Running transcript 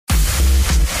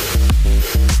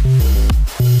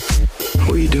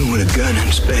are you doing with a gun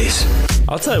in space?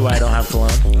 I'll tell you why I don't have cologne.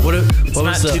 What It's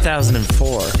not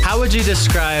 2004. How would you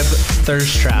describe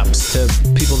thirst traps to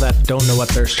people that don't know what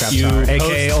thirst traps are?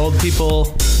 AKA old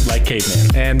people Like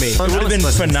Caveman. and me. It would have been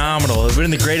phenomenal. It would have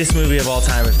been the greatest movie of all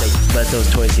time if they let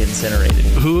those toys get incinerated.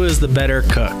 Who is the better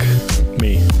cook?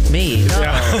 Me. Me.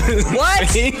 No.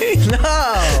 What?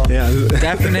 No. Yeah.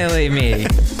 Definitely me.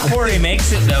 Corey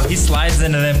makes it though. He slides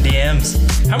into them DMs.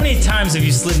 How many times have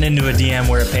you slid into a DM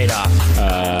where it paid off?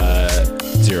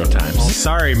 0 times.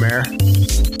 Sorry, Mayor.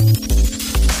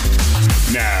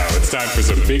 Now it's time for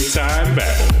some big time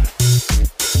babble.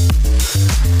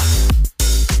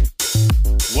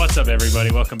 What's up,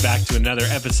 everybody? Welcome back to another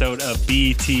episode of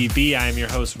BTB. I am your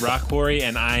host, Rock Quarry,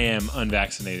 and I am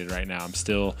unvaccinated right now. I'm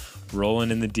still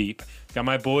rolling in the deep. Got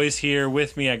my boys here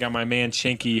with me. I got my man,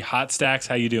 Shanky Hot Stacks.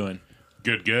 How you doing?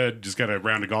 Good. Just got a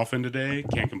round of golf in today.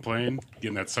 Can't complain.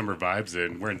 Getting that summer vibes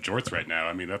in. Wearing jorts right now.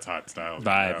 I mean, that's hot style.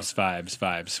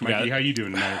 Vibes. Mikey, how you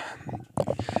doing tonight?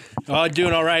 Oh,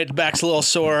 doing all right. Back's a little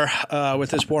sore. With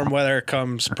this warm weather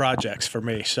comes projects for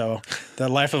me. So the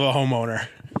life of a homeowner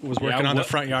was working on the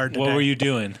front yard today. What were you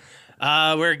doing?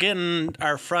 We're getting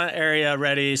our front area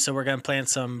ready, so we're going to plant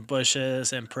some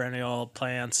bushes and perennial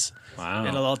plants in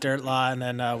a little dirt lot, and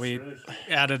then we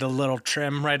added a little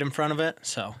trim right in front of it.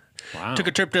 So took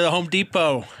a trip to the Home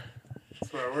Depot.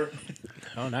 That's where I work.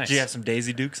 Oh, nice. Did you have some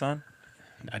Daisy Dukes on?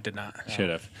 I did not. Should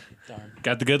have.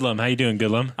 Got the Goodlum. How you doing,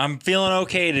 Goodlum? I'm feeling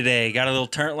okay today. Got a little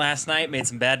turnt last night, made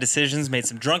some bad decisions, made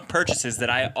some drunk purchases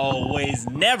that I always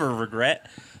never regret.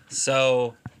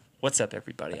 So, what's up,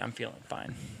 everybody? I'm feeling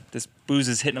fine. This booze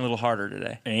is hitting a little harder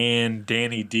today. And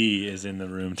Danny D is in the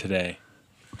room today.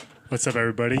 What's up,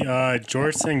 everybody?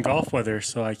 Jorts and golf weather,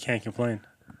 so I can't complain.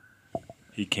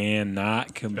 He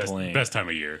cannot complain. Best time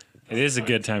of year. It is a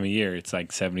good time of year. It's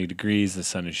like 70 degrees. The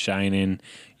sun is shining.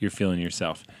 You're feeling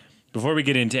yourself. Before we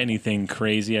get into anything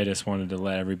crazy, I just wanted to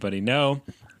let everybody know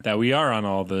that we are on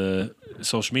all the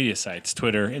social media sites,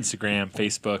 Twitter, Instagram,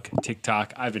 Facebook,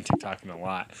 TikTok. I've been TikToking a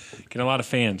lot. Getting a lot of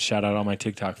fans. Shout out all my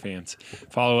TikTok fans.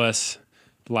 Follow us,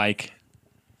 like,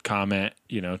 comment,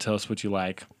 tell us what you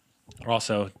like.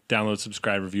 Also, download,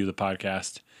 subscribe, review the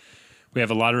podcast. We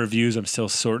have a lot of reviews. I'm still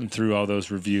sorting through all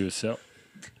those reviews, so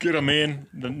get them in.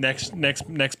 The next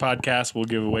podcast, we'll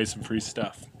give away some free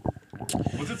stuff.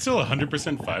 Was it still 100%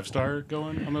 5-star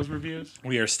going on those reviews?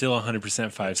 We are still 100%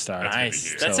 5-star.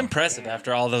 Nice. That's impressive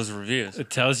after all those reviews. It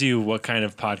tells you what kind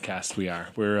of podcast we are.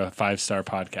 We're a 5-star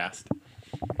podcast.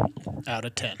 Out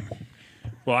of 10.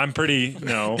 Well, I'm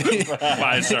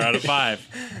 5-star out of 5.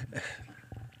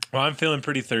 Well, I'm feeling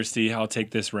pretty thirsty. I'll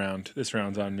take this round. This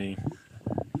round's on me.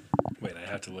 Wait, I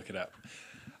have to look it up.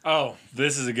 Oh,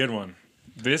 this is a good one.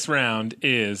 This round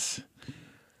is...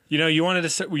 you wanted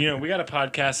to... we got a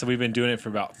podcast that we've been doing it for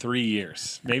about 3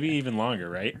 years. Maybe even longer,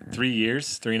 right? 3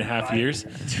 years? 3.5 years?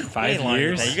 5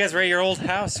 years? You guys were at your old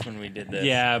house when we did this.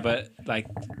 Yeah, but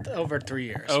Over 3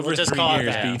 years. Over we'll just 3 call it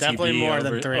years, that. BTB, Definitely more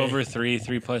than 3. Over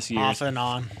 3+ years. Off and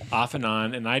on. Off and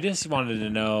on. And I just wanted to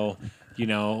know,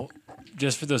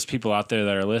 just for those people out there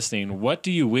that are listening, what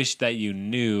do you wish that you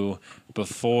knew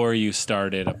before you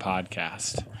started a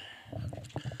podcast?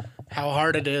 How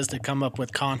hard it is to come up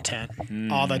with content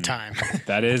all the time.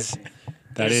 That is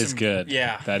good.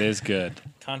 Yeah. That is good.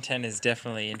 Content is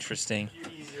definitely interesting.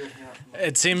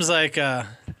 It seems like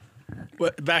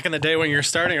back in the day when you're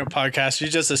starting a podcast, you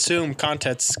just assume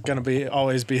content's going to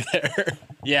always be there.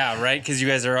 Yeah, right? Because you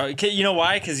guys are... You know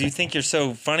why? Because you think you're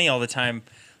so funny all the time.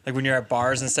 Like when you're at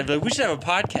bars and stuff, you're like, we should have a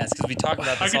podcast because we talk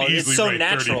about this all the time. It's so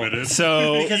natural.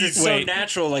 So because it's so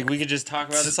natural, like we could just talk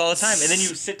about this all the time. And then you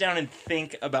sit down and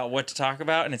think about what to talk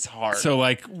about, and it's hard. So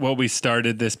like what we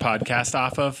started this podcast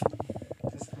off of?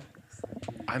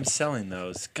 I'm selling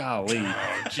those. Golly.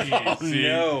 Oh,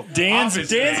 no. Dan's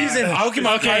using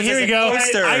Pokemon. Okay, here we go.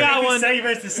 I got one. No.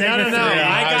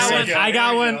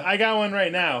 I got one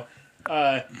right now.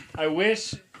 I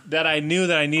wish that I knew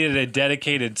that I needed a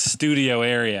dedicated studio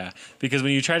area, because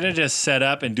when you try to just set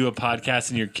up and do a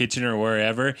podcast in your kitchen or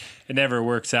wherever, it never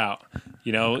works out.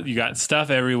 You got stuff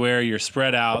everywhere. You're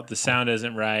spread out. The sound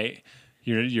isn't right.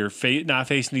 You're not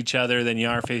facing each other. Then you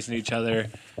are facing each other.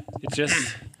 It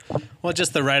just... Well,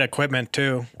 just the right equipment,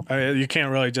 too. You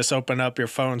can't really just open up your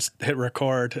phone, hit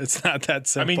record. It's not that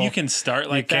simple. I mean, you can start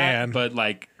like that, but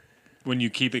like when you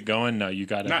keep it going, no, you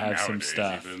got to have some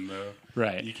stuff. Even,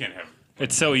 right. You can't have...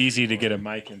 It's so easy to get a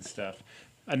mic and stuff.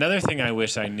 Another thing I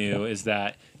wish I knew is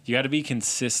that you got to be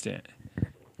consistent.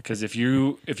 Because if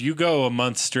you go a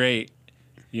month straight,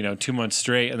 2 months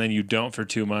straight, and then you don't for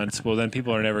 2 months, well, then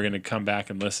people are never going to come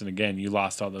back and listen again. You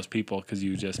lost all those people because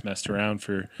you just messed around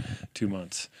for 2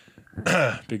 months.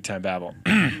 Big time babble.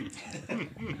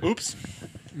 Oops.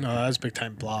 No, that was big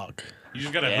time blog. You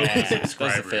just gotta Yeah, hope the that was a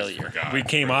subscribers failure. forgot We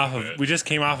just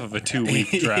came off of a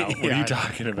 2-week drought. What are Yeah. you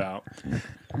talking about?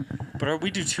 But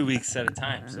we do 2 weeks at a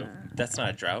time, so that's not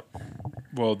a drought.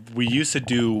 Well, we used to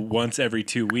do once every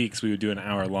 2 weeks. We would do an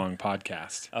hour-long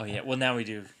podcast. Oh yeah. Well, now we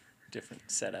do different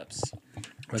setups.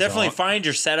 That's Definitely all- find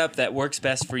your setup that works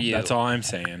best for you. That's all I'm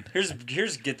saying. Here's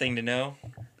a good thing to know.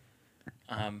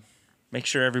 Make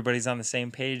sure everybody's on the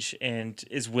same page and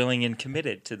is willing and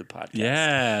committed to the podcast.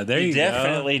 Yeah, there you You go.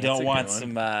 definitely That's a don't good want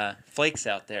one. some flakes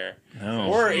out there No.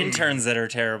 or interns that are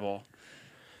terrible.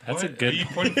 That's a What? good. Are you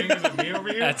pointing fingers at me over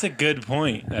here? That's a good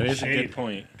point. That is a good Shade.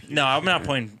 point. No, I'm not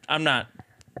pointing. I'm not.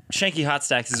 Shanky Hot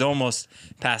Stacks is almost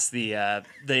past the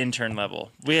intern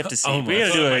level. We have to see. We That's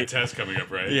gotta do my it. test coming up,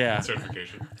 right? Yeah.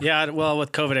 Certification. Yeah, well,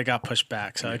 with COVID, it got pushed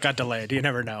back, so it got delayed. You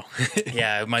never know.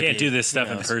 Yeah, it might Can't be. do this stuff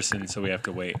who in knows? person, so we have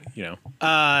to wait.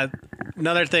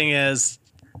 Another thing is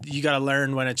you got to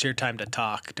learn when it's your time to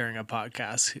talk during a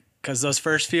podcast, because those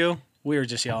first few, we were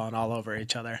just yelling all over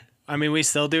each other. I mean, we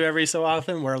still do every so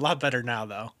often. We're a lot better now,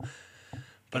 though.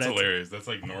 That's it's- hilarious. That's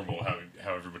like normal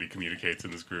how everybody communicates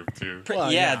in this group too.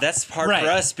 Well, yeah, yeah. that's hard Right. for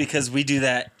us because we do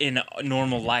that in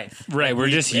normal life. Right, Like, we're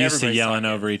just used to everybody's yelling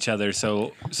talking. over each other.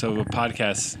 So a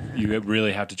podcast, you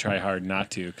really have to try hard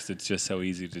not to, because it's just so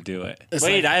easy to do it. It's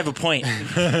Wait, like, I have a point.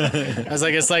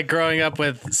 it's like growing up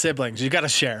with siblings. You got to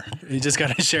share. You just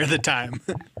got to share the time.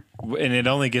 And it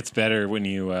only gets better when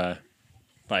you,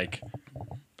 like,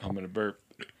 I'm gonna burp.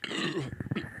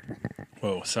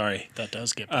 Whoa, sorry. That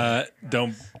does get.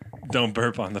 Don't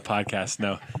burp on the podcast.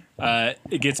 No,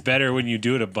 it gets better when you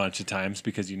do it a bunch of times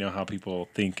because you know how people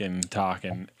think and talk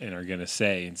and are gonna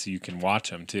say, and so you can watch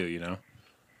them too. You know.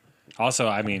 Also,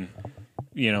 I mean,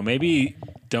 maybe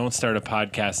don't start a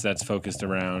podcast that's focused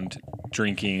around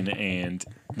drinking and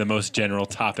the most general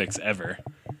topics ever.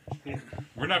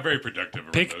 We're not very productive.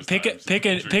 Around those Pick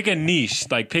times. a niche.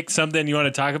 Like pick something you want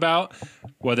to talk about,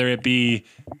 whether it be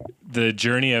the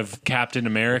journey of Captain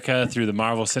America through the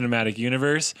Marvel Cinematic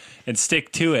Universe, and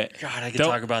stick to it. God, I could Don't-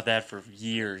 talk about that for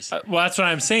years. Well, that's what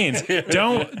I'm saying.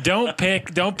 Don't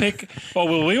pick.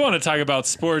 Well, we want to talk about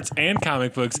sports and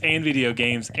comic books and video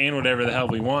games and whatever the hell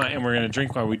we want, and we're gonna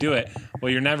drink while we do it.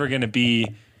 Well, you're never gonna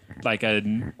be like a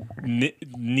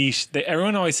niche.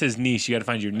 Everyone always says niche. You got to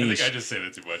find your I niche. think I just say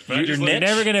that too much. But I You're just like,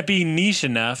 never gonna be niche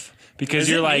enough because Is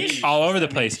you're it like niche? all over the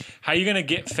place. How are you gonna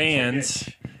get fans?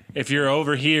 If you're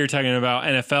over here talking about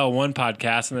NFL one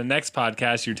podcast and the next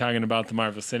podcast you're talking about the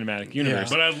Marvel Cinematic Universe.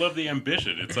 But I love the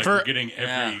ambition. It's like For- we're getting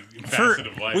every facet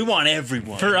of life. We want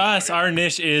everyone. For us, our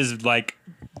niche is like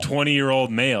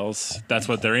 20-year-old males. That's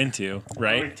what they're into, Probably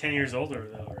right? 10 years older,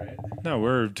 though, right? No,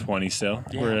 we're 20 still.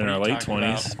 Yeah, we're in what are our you late talking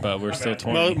 20s, but we're still bad.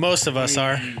 20. Most of us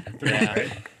are. Yeah.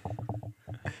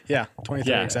 Yeah,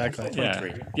 23 Yeah. exactly. Yeah.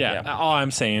 23. Yeah. Yeah. All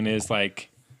I'm saying is like,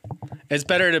 It's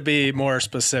better to be more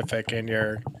specific in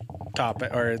your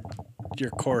topic or your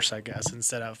course, I guess,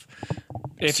 instead of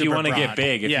if you super want to get broad.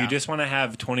 big, if Yeah. you just want to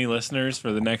have 20 listeners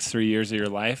for the next 3 years of your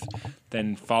life,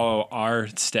 then follow our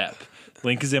step.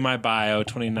 Link is in my bio,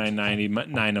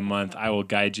 $29.99 a month. I will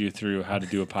guide you through how to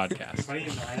do a podcast.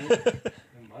 29 a month?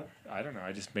 I don't know.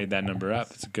 I just made that number up.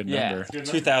 It's a good Yeah, number.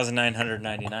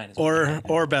 2,999.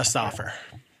 or best offer.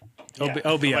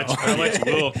 OBO.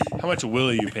 How much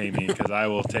will you pay me? Because I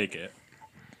will take it.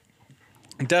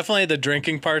 Definitely the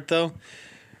drinking part, though.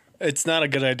 It's not a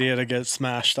good idea to get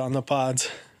smashed on the pods.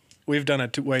 We've done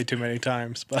it way too many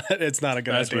times, but it's not a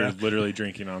good As we're idea. literally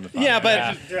drinking on the podcast. Yeah,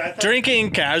 but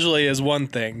drinking casually is one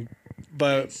thing.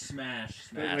 But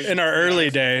Smash. in our early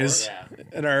days,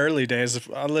 Yeah.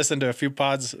 I listened to a few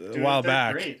pods a while They're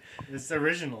back. Great. It's the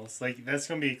originals. Like, that's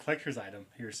going to be a collector's item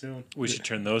here soon. we should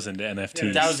turn those into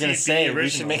NFTs. I was gonna CP say we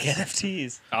should make originals.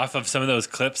 NFTs. Off of some of those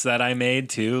clips that I made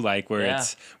too, like where Yeah.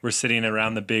 we're sitting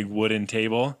around the big wooden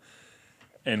table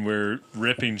and we're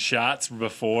ripping shots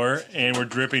before and we're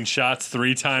dripping shots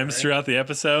 3 times throughout the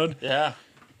episode. Yeah.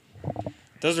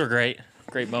 Those were great.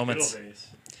 Great moments.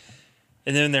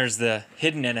 And then there's the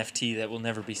hidden NFT that will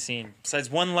never be seen.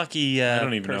 Besides one lucky I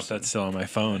don't even know if person. that's still on my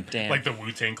phone. Damn. Like the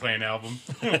Wu-Tang Clan album.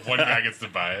 One guy gets to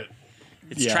buy it.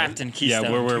 it's trapped in Keystone. Yeah,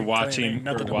 where we're ain't watching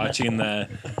nothing to the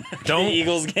the don't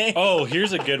Eagles game. Oh,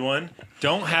 here's a good one.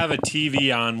 Don't have a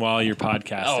TV on while you're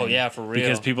podcasting. Oh, yeah, for real.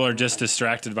 Because people are just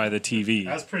distracted by the TV.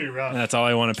 That's pretty rough. And that's all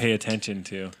I want to pay attention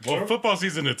to. Well, football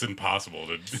season, it's impossible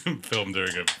to film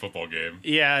during a football game.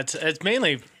 Yeah, it's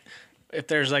mainly if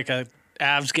there's like a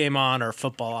Avs game on or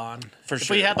football on. For if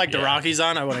sure, we had like the yeah. Rockies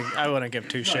on, I wouldn't give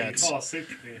two You shits. fall asleep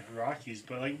to the Rockies,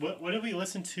 but like, what did we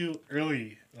listen to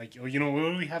early? Like, what did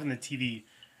we have on the TV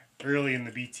early in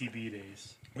the BTB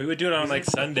days? We would do it on like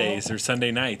Sundays or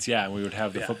Sunday nights. Yeah, and we would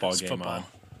have the football it's game football. on.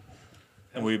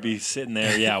 And we'd be sitting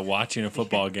there, watching a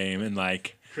football game and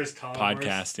like Chris Thomas.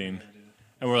 podcasting.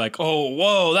 And we're like, oh,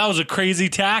 whoa, that was a crazy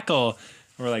tackle.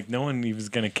 And we're like, no one even is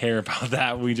going to care about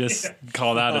that. We just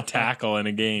called out a tackle in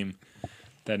a game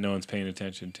that no one's paying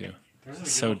attention to.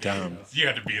 So dumb. You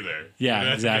had to be there. Yeah,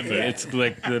 That's exactly. good. It's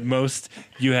like the most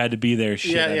you had to be there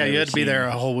shit. Yeah, I've yeah, you ever had to be seen. there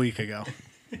a whole week ago.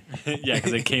 Yeah,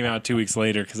 because it came out 2 weeks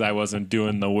later because I wasn't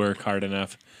doing the work hard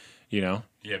enough, you know?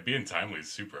 Yeah, being timely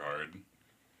is super hard.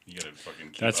 You gotta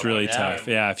fucking keep That's up really on tough.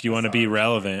 that. Yeah, if you want to be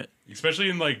relevant. Especially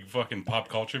in like fucking pop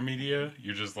culture media,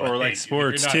 you're just like Or hey, like if you're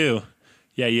sports not- too.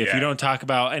 Yeah, if Yeah. you don't talk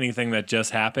about anything that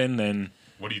just happened, then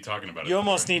What are you talking about? You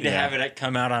almost need to Yeah. have it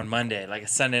come out on Monday, like a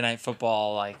Sunday night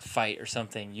football like fight or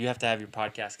something. You have to have your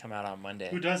podcast come out on Monday.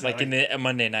 Who does that? Like in the a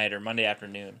Monday night or Monday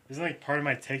afternoon. Isn't like part of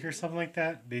my take or something like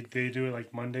that? They do it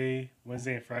like Monday,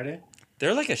 Wednesday, and Friday.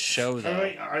 They're like a show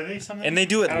though, Are they something? and they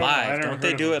do it I don't know. I live. never Don't they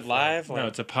heard do of it live? no, Like,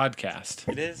 it's a podcast.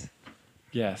 it is. But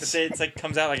Yes. it's like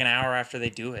comes out like an hour after they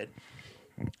do it.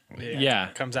 Yeah.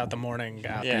 Comes out the morning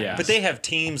after. Yeah, Yeah. but they have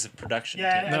teams of production.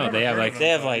 Yeah, teams. No, they have like- They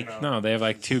have like No, they have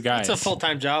like two guys. It's a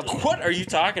full-time job. What are you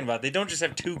talking about? They don't just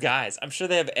have two guys. I'm sure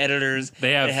they have editors.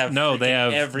 They have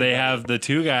freaking everybody. they have the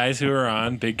two guys who are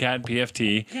on Big Cat and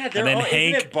PFT. Yeah, they're and then all, isn't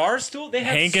Hank it Barstool? They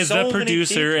have Hank is so the many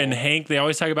producer, and people. Hank. They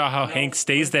always talk about how Hank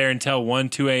stays there until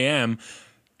 1-2 a.m.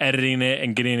 editing it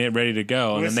and getting it ready to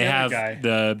go. And Who's then they the have other guy?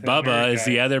 the The Bubba nerd is guy.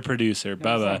 the other producer.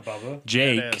 No, it's not Bubba, Bubba.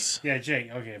 Jake. It is. Yeah,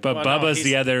 Jake. Okay. But Well, no, Bubba's he's-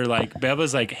 the other, like,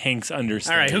 Bubba's like Hank's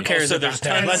understudy. All right, who cares? So about there's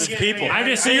that? tons of people. I'm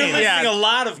just So you're saying. listing Yeah. a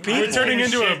lot of people. We're turning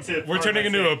into Shit to we're turning part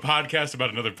into of a podcast about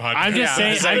another podcast. I'm just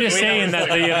saying. it's I'm like- just we saying know. that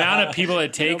the amount of people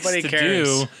it takes Nobody to cares.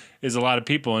 do is a lot of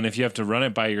people, and if you have to run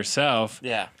it by yourself,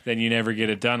 Yeah. then you never get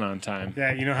it done on time.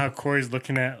 Yeah, you know how Corey's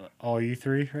looking at all you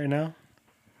three right now?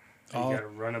 All- You gotta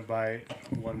run it by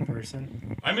one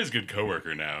person. I'm his good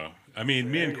coworker now. I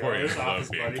mean, me and you go. Corey There's love office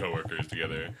being buddy. coworkers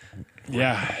together.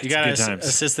 Yeah, You got good an times.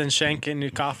 assistant shanking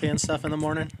your coffee and stuff in the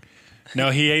morning? No,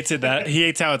 he hates it that he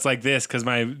hates how it's like this because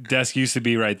my desk used to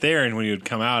be right there, and when he would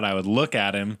come out, I would look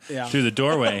at him Yeah. through the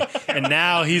doorway. And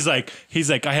now he's like,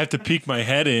 I have to peek my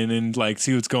head in and like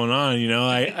see what's going on. You know,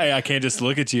 I can't just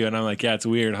look at you. And I'm like, yeah, it's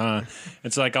weird, huh?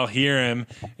 And so like I'll hear him,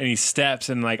 and he steps,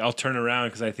 and like I'll turn around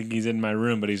because I think he's in my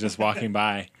room, but he's just walking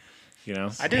by. You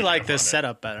know? I do like this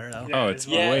setup better though. Oh, it's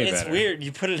Yeah, way it's better. weird.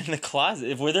 You put it in the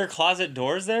closet. Were there closet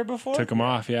doors there before? Took him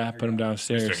off, yeah. Put him Mr.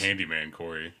 downstairs Handyman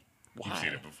Corey. You've seen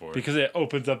it before. because it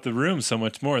opens up the room so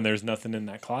much more, and there's nothing in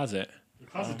that closet. The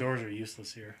closet doors are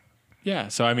useless here. Yeah,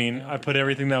 so I mean, I put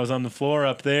everything that was on the floor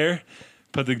up there,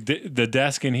 put the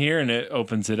desk in here, and it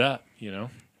opens it up. You know,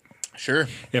 Sure.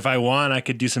 if I want, I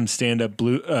could do some stand up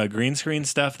green screen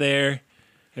stuff there.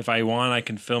 If I want, I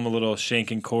can film a little Shank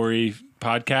and Corey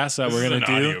podcast that This we're is gonna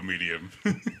an do. audio medium.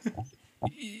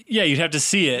 Yeah, you'd have to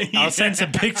see it. I'll send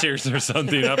some pictures or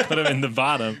something. I'll put them in the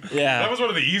bottom. Yeah. That was one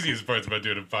of the easiest parts about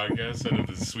doing a podcast. Setting up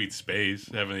this sweet space,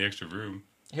 having the extra room.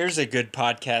 Here's a good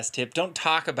podcast tip. Don't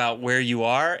talk about where you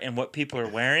are and what people are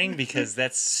wearing because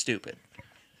that's stupid.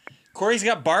 Corey's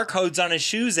got barcodes on his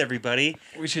shoes, everybody.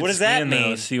 We should What does that scan mean?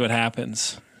 those, see what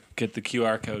happens. Get the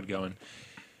QR code going.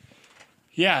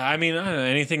 Yeah, I mean, I don't know,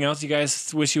 anything else you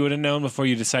guys wish you would have known before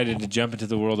you decided to jump into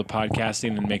the world of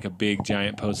podcasting and make a big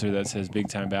giant poster that says "Big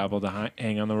Time Babble" to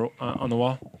hang on the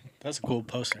wall? That's a cool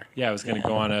poster. Yeah, I was going to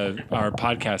go on our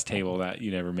podcast table that you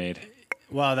never made.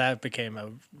 Well, that became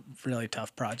a really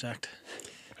tough project.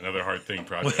 Another hard thing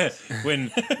project. when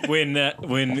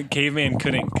Caveman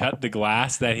couldn't cut the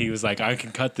glass, that he was like, I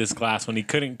can cut this glass. When he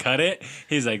couldn't cut it,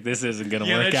 he's like, this isn't gonna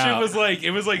Yeah, work that out. shit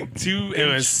was like 2 It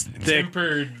was thick.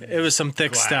 tempered It was some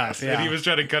thick glass, stuff. Yeah. and he was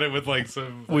trying to cut it with like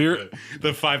some We were-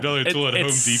 the $5 tool at Home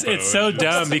Depot. It's so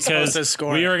dumb because to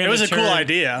score we it. were It gonna was a cool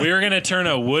idea. We were gonna turn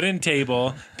a wooden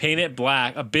table, paint it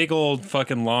black, a big old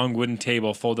fucking long wooden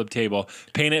table, fold up table,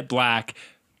 paint it black,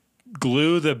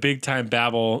 glue the Big Time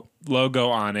Babble logo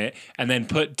on it, and then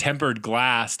put tempered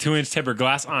glass, 2-inch tempered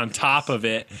glass on top of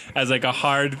it as like a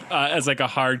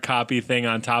hard copy thing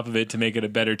on top of it to make it a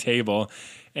better table.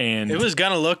 And It was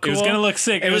gonna look cool. it was gonna look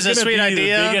sick. It was a gonna sweet be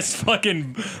idea. The biggest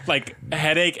fucking like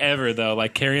headache ever, though.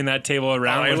 Like carrying that table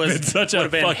around it would have was been such a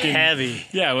would've been fucking heavy.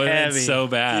 Yeah, it would have been Heavy. so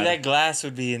Dude, bad. that glass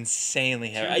would be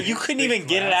insanely heavy. You couldn't even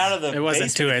get it out of the It wasn't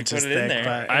basement 2 if you inches put it in thick,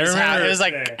 there. but I it was, remember- it was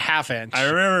like half inch. I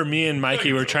remember me and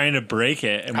Mikey were trying to break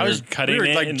it, and we was- were cutting we were,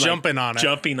 it, like, and, jumping on it.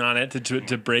 jumping on it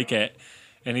to break it.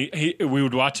 And we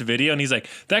would watch a video, and he's like,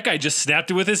 "That guy just snapped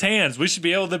it with his hands. We should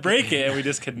be able to break it." And we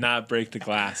just could not break the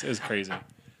glass. It was crazy.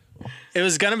 It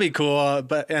was gonna be cool,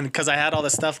 but because I had all the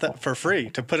stuff that for free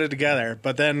to put it together.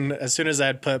 But then as soon as I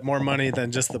had put more money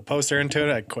than just the poster into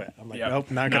it, I quit. I'm like, nope,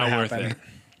 not gonna worth happen. it.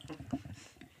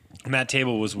 And that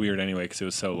table was weird anyway because it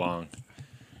was so long.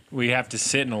 We have to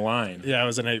sit in a line. Yeah, it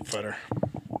was an 8-footer.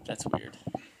 That's weird.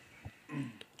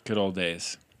 Good old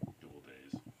days.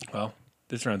 Well,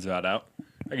 this round's about out.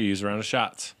 I could use a round of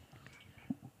shots.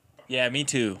 Yeah, me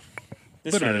too.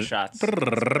 This round of shots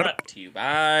brought to you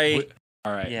by.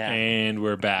 All right, Yeah. and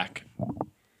we're back.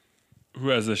 Who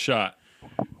has the shot?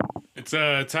 It's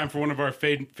time for one of our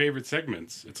favorite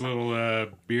segments. It's a little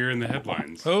beer in the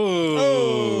headlines.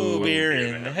 Oh, beer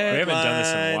in the We headlines. haven't done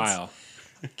this in a while.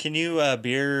 Can you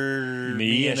beer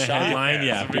Me a in the shot? headline?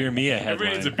 Yeah, so beer me a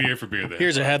Everybody needs a headline. beer for beer.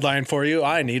 Here's a headline for you.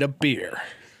 I need a beer.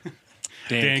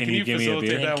 Dan, can you give me a facilitate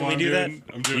beer? that Can while we I'm do doing-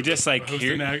 I'm doing He just like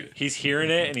hosting that? he's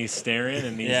hearing it and he's staring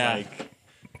and he's Yeah. like,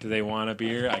 "Do they want a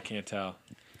beer?" I can't tell.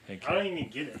 Thank I you. don't even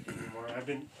get it anymore. I've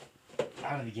been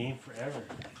out of the game forever.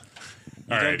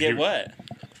 All Don't right, get here- what?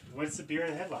 What's the beer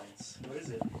in the headlines? What is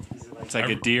it? Is it like It's like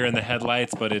a deer in the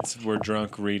headlights, but we're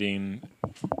drunk reading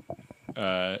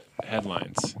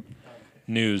headlines,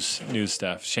 news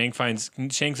stuff. Shank's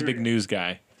a big news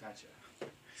guy. Gotcha.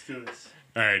 Let's do this.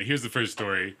 All right, here's the first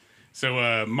story.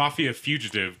 So, mafia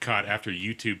fugitive caught after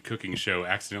YouTube cooking show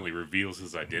accidentally reveals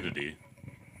his identity.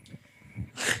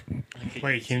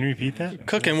 Wait, can you repeat that?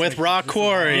 Cooking with Rock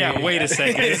Quarry. Yeah, wait a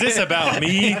second. Is this about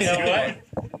me? You know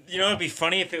what? You know, it'd be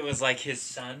funny if it was like his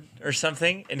son or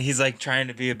something, and he's like trying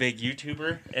to be a big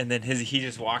YouTuber, and then he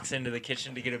just walks into the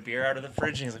kitchen to get a beer out of the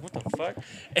fridge, and he's like, "What the fuck?"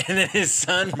 And then his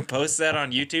son posts that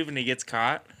on YouTube, and he gets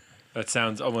caught. That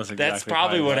sounds almost exactly. That's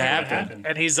probably what happened. happened.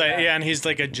 And he's like, and he's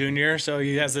like a junior, so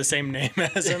he has the same name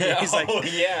as him. And he's like, Oh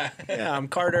yeah. yeah, I'm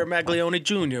Carter Maglione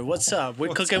Jr. What's up?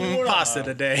 We're cooking going pasta on?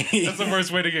 today. That's the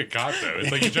worst way to get caught, though.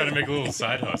 It's like you're trying to make a little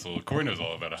side hustle. Corey knows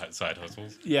all about side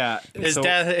hustles. Yeah. His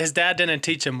dad didn't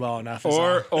teach him well enough. is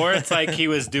Or all. or it's like he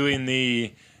was doing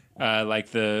the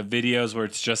like the videos where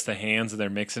it's just the hands and they're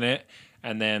mixing it,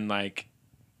 and then like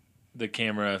the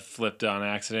camera flipped on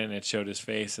accident and it showed his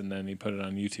face, and then he put it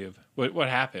on YouTube. What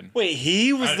happened? Wait,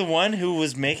 he was the one who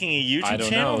was making a YouTube I don't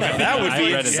channel? know. Now, that would I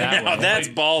be read it that now way. that's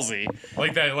ballsy.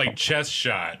 Like that, like chest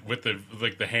shot with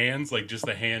the hands, like just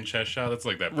the hand chest shot. That's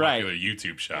like that popular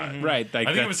YouTube shot. Right, like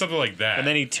I think it was something like that. And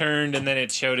then he turned, and then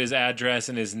it showed his address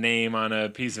and his name on a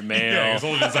piece of mail. Yeah, he was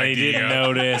holding his and he ID didn't up.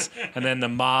 notice. And then the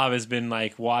mob has been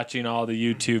like watching all the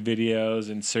YouTube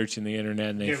videos and searching the internet,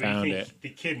 and they Yeah, but you found think it. The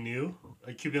kid knew.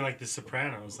 Like, could be like The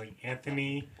Sopranos, like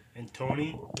Anthony and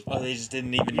Tony. Oh, they just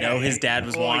didn't even know his dad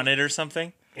was Well, like- wanted or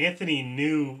something? Anthony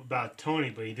knew about Tony,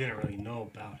 but he didn't really know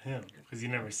about him because he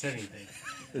never said anything.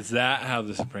 Is that how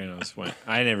The Sopranos went?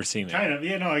 I never seen it. Kind of,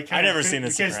 yeah, no, I kind never of seen The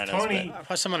because Sopranos, Tony,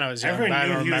 For someone I was young, but I everyone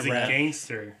don't knew he was a remember it.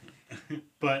 gangster,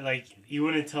 but like he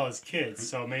wouldn't tell his kids.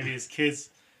 So maybe his kids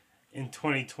in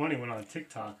 2020 went on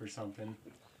TikTok or something.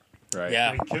 Right.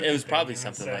 Yeah, They cooked it was the probably thing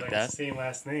and something said, like that. Same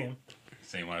last name.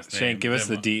 same last name. Shank, give us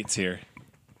the Them- deets here.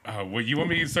 What you want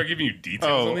me to start giving you details?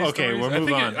 Oh, on these okay, stories? we'll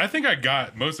move on. I think I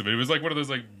got most of it. It was like one of those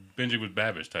like binging with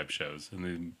Babish type shows, and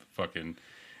then fucking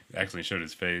accidentally showed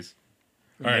his face.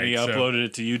 All And he so- uploaded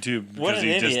it to YouTube What because an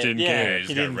he just idiot, didn't yeah. Yeah, care. he just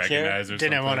He got didn't care? recognized or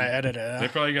Didn't something. want to edit They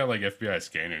it. probably got like FBI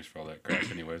scanners for all that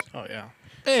crap, anyways. Oh yeah.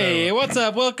 Hey, what's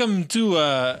up? Welcome to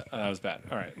that was bad.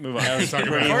 All right, move on. Talking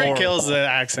about Corey kills the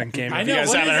accent game. If you guys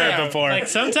what haven't is heard that? it before. Like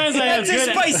sometimes I have That's a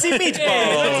good. spicy meatball.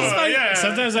 Oh, yeah.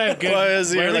 Sometimes I have good. What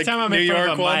is your, every like, time I'm New in front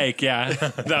York of a one? mic, yeah,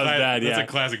 that was bad. That's Yeah, a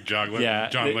classic John Yeah,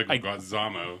 they-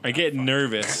 Leguizamo. I get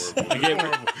nervous.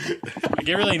 I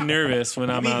get really nervous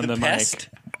when I'm on the mic.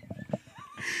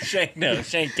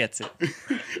 Shank gets it.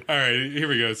 All right, here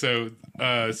we go. So,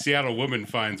 Seattle woman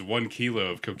finds 1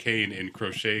 kilo of cocaine in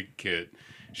crochet kit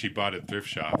she bought at thrift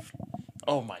shop.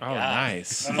 Oh my Oh, god.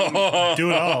 nice.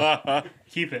 Do it all.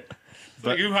 Keep it.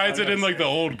 Like, who hides it in like the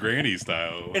old granny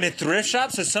style? In a thrift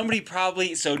shop, so somebody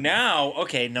probably. So now,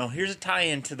 okay, no, here's a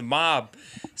tie-in to the mob.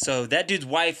 So that dude's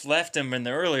wife left him in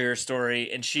the earlier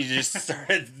story, and she just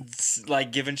started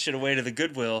like giving shit away to the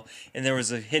Goodwill, and there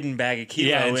was a hidden bag of kilo.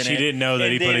 Yeah, and in she it. didn't know that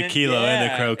And he put a then- kilo in the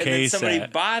yeah, croquet and then somebody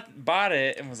set. bought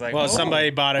it and was like, Well, oh. somebody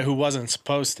bought it who wasn't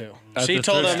supposed to. At She the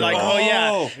told thrift him like, store. oh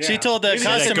yeah. Oh, She told the Like,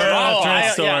 customer, go to the oh,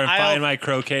 thrift store and aisle, find my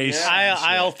croquet.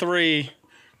 aisle 3,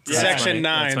 section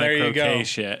 9. That's my There you croquet go.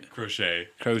 shit. Crochet.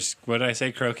 What did I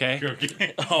say? Croquet.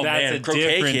 Oh That's man, a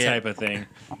croquet different kit. type of thing.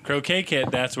 Croquet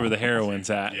kit. That's where the heroin's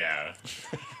at. Yeah.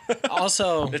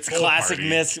 Also, It's Pool classic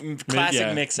party. classic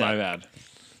Yeah, mix My up. bad.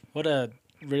 what a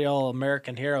real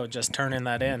American hero just turning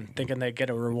that in, thinking they get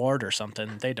a reward or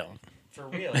something. They don't. For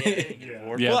real. Yeah,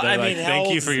 Well, they're I like, mean, how thank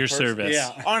old you is for the your person? service.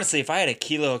 Yeah. Honestly, if I had a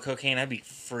kilo of cocaine, I'd be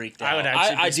freaked out. I would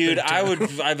actually be dude, spooked, I too.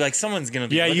 would. I'd be like, someone's gonna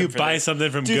be. Yeah, looking you for buy this.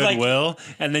 something from Dude, like- Goodwill,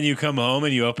 and then you come home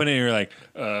and you open it, and you're like,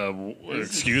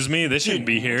 excuse me, this shouldn't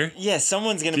be here. Yeah,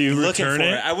 someone's gonna Do be you looking for return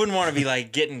it. it? I wouldn't want to be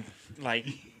like getting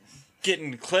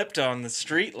clipped on the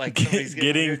street, like somebody's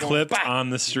Getting going, clipped "Bah!"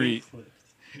 on the street.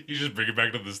 You just bring it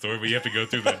back to the store, but you have to go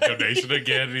through the donation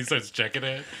again, and he starts checking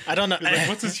it. I don't know. He's like,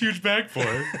 "What's this huge bag for?"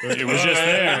 It was just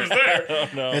there. It was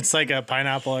there. It's like a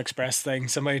Pineapple Express thing.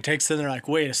 Somebody takes it and they're like,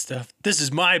 wait a stuff. This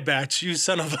is my batch, you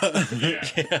son of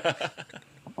a.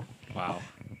 Wow.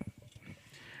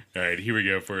 All right, here we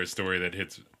go for a story that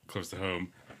hits close to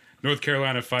home. North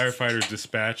Carolina firefighters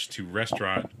dispatched to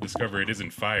restaurant discover it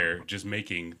isn't fire, just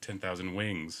making 10,000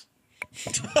 wings.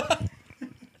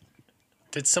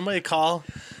 Did somebody call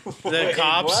the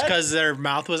cops what? because their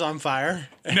mouth was on fire?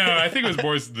 No, I think it was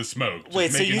more the smoke. Just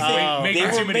Wait, so you making- think making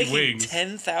they too were many making wings.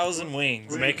 10,000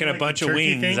 wings? Making a bunch of turkey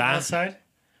wings, thing huh? outside.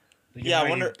 Like, Yeah, I how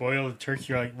wonder- You boil the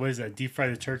turkey, or like, what is that? Deep fry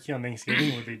the turkey on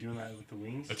Thanksgiving? Were they doing that with the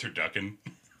wings? A turducken.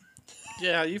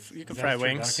 Yeah, you can Is that fry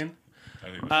wings. turducken? I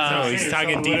think it was- No, he's Saying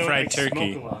talking something deep fried like smoke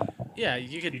turkey. a lot. Yeah,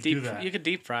 you could You do deep that. you could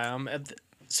deep fry them.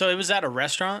 So it was at a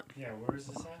restaurant, Yeah, where is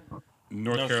this at?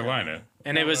 North Carolina.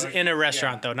 and it was in a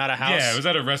restaurant though, not a house. Yeah, it was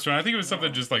at a restaurant. I think it was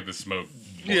something just like the smoke.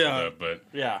 boiled Yeah. up, but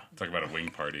Yeah. talk about a wing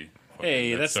party.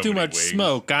 Hey, that's so too many much wings.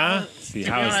 smoke, huh? See,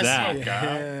 how's honest, that?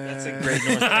 That's a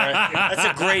great that's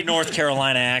a great North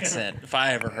Carolina accent, if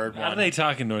I ever heard How do one. they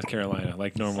talk in North Carolina?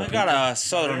 Like normal I people? got a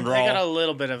southern They got a drawl.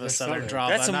 little bit of a southern southern. drawl.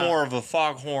 That's but a not- more of a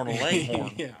foghorn or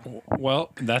leghorn. Yeah. Well,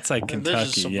 that's like This is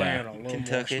Kentucky, Savannah, yeah. a little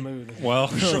Kentucky. more smooth.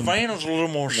 Welcome, Savannah's a little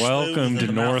more smooth Welcome in to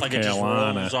the mouth, North like it just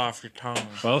Carolina. rolls off your tongue.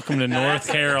 welcome to North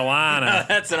Carolina.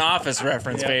 That's an Office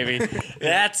reference, baby.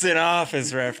 That's an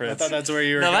Office I reference. thought that's where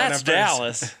you were Now going that's at first.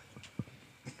 Dallas.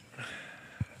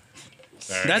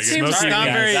 All right, That I seems guess- Smoky not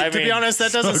guys. very. I To be mean, honest,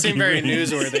 that doesn't seem smoky very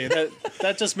wings. newsworthy.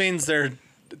 That just means their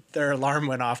alarm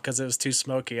went off because it was too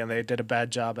smoky and they did a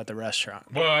bad job at the restaurant.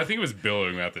 Well, I think it was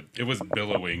billowing out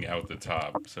the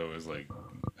top, so it was like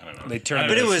I don't know. They turned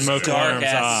But it was smoke dark alarms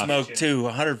ass off. smoke too.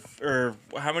 100 or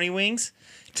how many wings?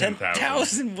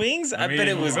 10,000 wings? I bet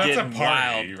it was that's getting a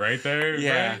party wild. right there.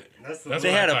 Yeah. right? That's the That's They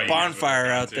what I had thought a you guys were bonfire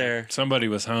doing, out too. there. Somebody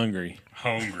was hungry.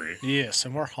 Hungry. Yes,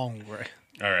 and we're hungry.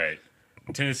 All right.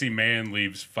 Tennessee man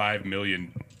leaves $5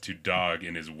 million to dog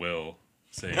in his will,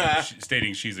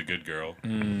 stating she's a good girl.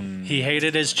 He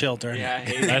hated his children. Yeah, I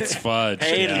hated, That's fudge.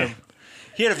 hated yeah. him.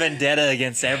 He had a vendetta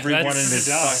against everyone That's- in his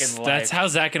fucking life. That's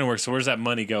how's that going to work? So where's that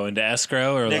money go into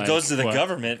escrow or it like, goes to the what?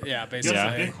 government. Yeah, Goes basically.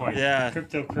 Yeah. to Bitcoin. Yeah.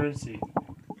 Cryptocurrency.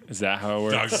 Is that how it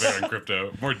works? Dogs better in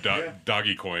crypto. More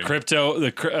doggy coin. Crypto,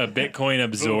 Bitcoin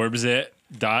absorbs it.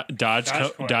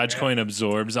 Dogecoin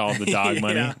absorbs all the dog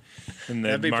money, Yeah. and the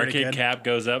That'd be pretty market good. cap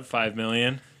goes up 5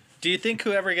 million. Do you think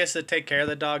whoever gets to take care of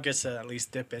the dog gets to at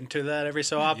least dip into that every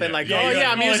so often? Yeah. Like, Yeah, oh yeah.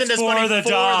 yeah, I'm Oh, using it's this money the for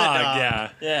dog. the dog. Yeah,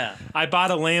 Yeah. I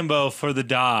bought a Lambo for the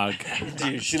dog.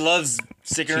 Dude, she loves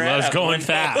sticking She around. loves at going one-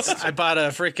 fast. I bought a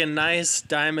freaking nice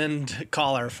diamond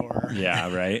collar for her.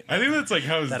 Yeah, right. I think that's like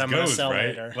how That it I'm gonna goes, sell right?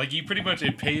 later. Like you pretty much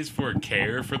it pays for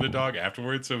care for the dog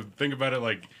afterwards. So think about it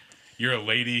like you're a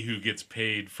lady who gets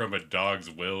paid from a dog's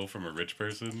will from a rich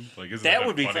person. Like isn't That a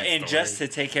would be funny fun. And story? just to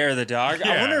take care of the dog. I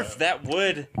Yeah. wonder if that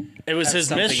would. It was Have his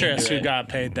something mistress into who it. got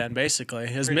paid then, basically.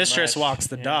 His Pretty mistress much, walks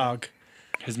the yeah. dog.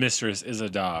 His mistress is a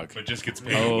dog. but just gets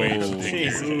paid Oh. a wage to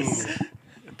take care of it.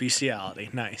 Bestiality.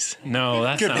 Nice. No,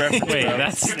 that's Good not. reference, Wait, bro.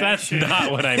 that's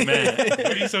not what I meant.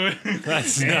 What are you so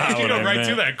That's you not what go I right meant.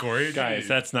 to that, Corey. Guys,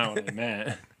 that's not what I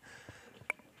meant.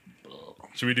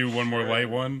 Should we do one more light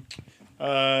one?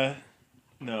 No.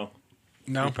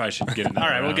 No. We probably should get another. All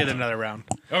right, we'll round. get another round.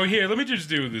 Oh, here, let me just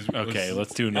do this. Okay,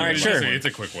 let's do another. All right, one. sure. It's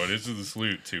a quick one. It's the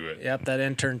salute to it. Yep, that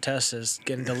intern test is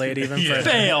getting delayed even Yeah.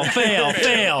 further.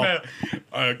 Fail.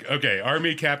 Okay,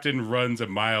 Army captain runs a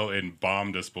mile in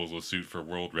bomb disposal suit for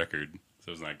world record.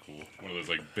 So isn't that cool? One of those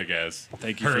like big ass.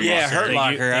 Thank you for Yeah, Thank Hurt you-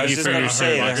 Locker. thank I was you just for going your to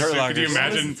say the service. Hurt Locker. Could you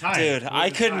imagine? Dude, I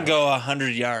couldn't go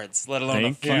 100 yards, let alone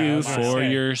Thank a fucking you mile. for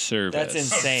your service. That's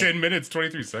insane. 10 minutes,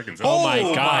 23 seconds. Oh my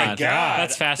Oh god. my God.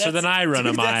 That's faster than I run a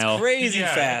Dude, mile. That's crazy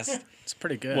Yeah. fast. It's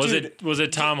pretty good. Was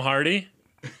it Tom Hardy?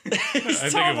 think Tom it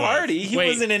was. Hardy. He Wait,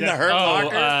 wasn't in the Hurt Oh,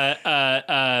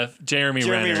 Locker. Jeremy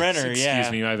Jeremy Renner, Excuse yeah.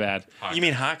 me, my bad. You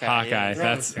mean Hawkeye? Hawkeye. Yeah.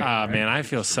 That's man, I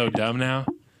feel so dumb now.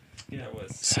 That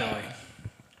was silly.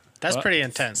 That's Well, pretty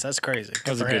intense. That's crazy.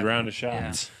 That was a for good him. round of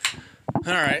shots.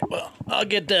 All right. Well, I'll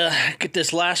get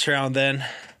this last round then,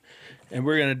 and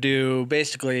we're gonna do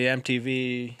basically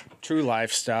MTV True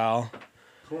Lifestyle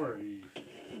Corey.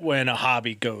 when a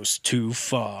hobby goes too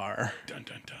far. Dun,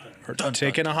 dun, dun. Or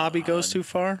taking a hobby goes too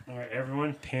far. All right,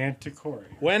 everyone, pan to Corey.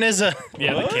 When is a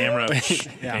Yeah, the camera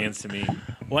pans to me.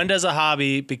 when does a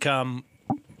hobby become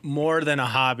more than a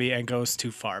hobby and goes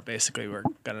too far? Basically, we're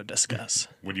gonna discuss.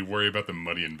 When you worry about the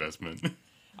money investment.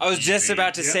 I was just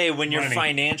about to Yep. say when your Money.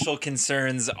 financial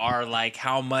concerns are like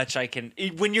how much I can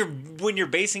when you're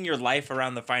basing your life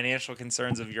around the financial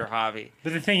concerns of your hobby.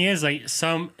 But the thing is, like,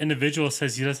 some individual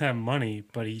says he doesn't have money,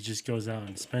 but he just goes out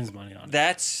and spends money on it.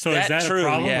 That's Is that a true,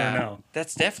 problem or yeah. no?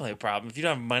 That's definitely a problem. If you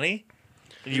don't have money,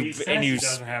 He says he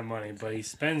doesn't have money, but he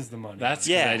spends the money. That's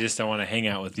Yeah. I just don't want to hang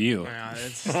out with you.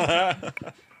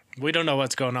 We don't know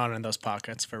what's going on in those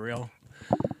pockets for real.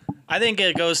 I think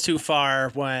it goes too far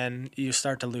when you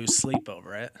start to lose sleep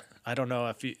over it. I don't know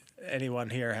if anyone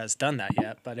here has done that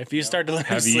yet, but if you start to lose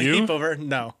Have sleep you? over,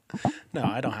 no,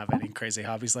 I don't have any crazy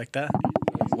hobbies like that.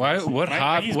 Why? What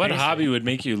he's What basic. hobby would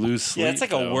make you lose sleep? yeah, it's like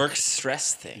though? a work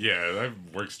stress thing. Yeah, that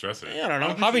work stressor. I don't know.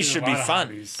 Hobbies There's a should be lot of fun.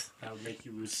 hobbies that would make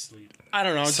you lose sleep. I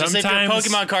don't know. Just if you're Sometimes-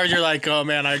 Pokemon card, you're like, oh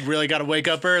man, I really got to wake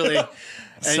up early, and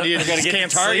you gotta just get can't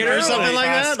to Target sleep or early. something like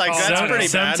that. Like that's Some- pretty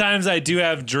bad. Sometimes I do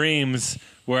have dreams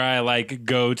where I like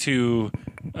go to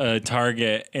a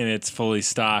Target and it's fully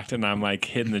stocked and I'm like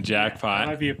hitting the That jackpot.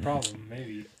 might be a problem,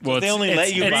 maybe. Well, They only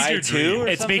let you buy your two or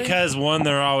It's something? because one,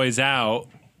 they're always out,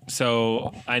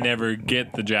 so I never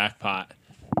get the jackpot.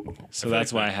 So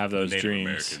that's why I have those Native dreams.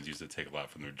 Americans used to take a lot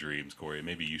from their dreams, Corey.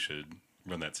 Maybe you should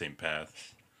run that same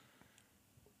path.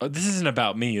 Oh, this isn't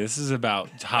about me. This is about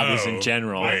hobbies in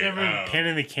general. Why is Wait, everyone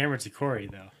panning the camera to Corey,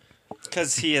 though?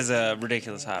 Because he has a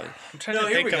ridiculous hobby. I'm trying No, to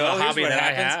here think we of go. a Here's hobby what that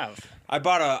I happens. have. I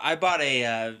bought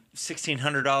a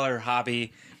 $1,600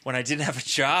 hobby when I didn't have a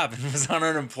job and was on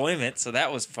unemployment, so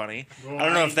that was funny. Well, I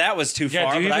don't know if that was too Yeah,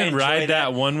 far. do you but I even enjoy ride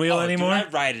that one wheel dude, anymore? I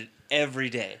ride it every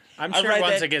day. I'm I sure ride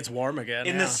once that it gets warm again.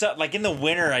 in like in the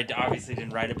winter. I obviously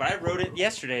didn't ride it, but I rode it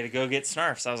yesterday to go get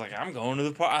Snarfs. I was like, I'm going to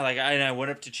the park. I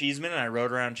went up to Cheeseman and I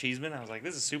rode around Cheeseman. I was like,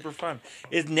 this is super fun.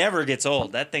 It never gets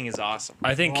old. That thing is awesome.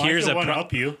 I think Well, here's I a one pro-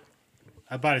 up you.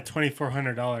 I bought a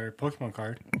 $2,400 Pokemon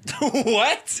card.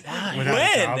 What? Without a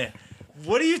When? job.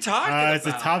 What are you talking about? It's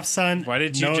a Top Sun. Why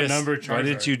did you no just? number Why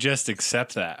did Charizard. you just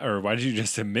accept that, or why did you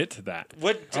just admit to that?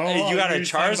 What? Oh, you got a you're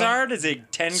talking about- Charizard? Is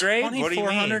it 10 grade? What do you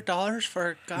mean? $2,400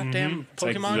 for a goddamn It's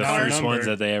like Pokemon the card? first Number. ones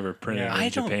that they ever printed Yeah. in I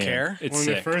don't Japan. care. It's One of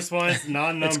sick. the first ones,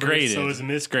 non-numbered, graded. so it was a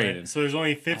misprint. graded. So there's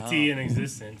only 50 in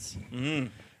existence.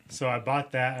 So I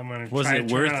bought that. I'm gonna Was try it to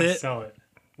turn worth around and it? Sell it.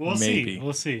 We'll Maybe. see.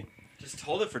 We'll see. Just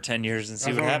hold it for 10 years and see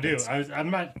That's what what I'm gonna happens. do.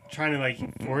 I'm not trying to like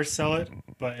force sell it,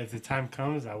 but if the time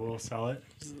comes, I will sell it.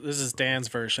 This is Dan's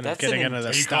version That's of getting an- into the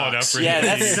Are you calling up stocks. for Yeah,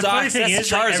 that's The funny stocks. thing That's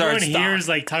is, like, Charizard everyone stock. here is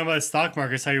like talking about the stock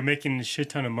markets, how you're making a shit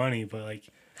ton of money, but like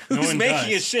no Who's one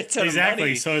making does. a shit ton of exactly.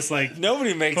 money? So it's like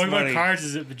Nobody makes Pokemon money. cards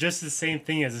is just the same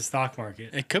thing as the stock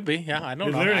market. It could be. Yeah, I don't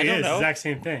It know. literally I don't is the know. exact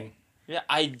same thing. Yeah,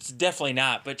 definitely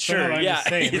not, but No, sure. I'm Yeah, just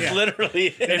saying, it yeah. literally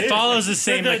is. It follows the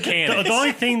same mechanics. The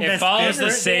only thing It that's follows the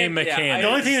different, same Yeah, mechanics. the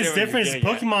only thing that's understand what different is you're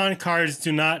getting at. Pokemon cards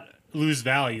do not lose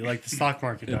value like the stock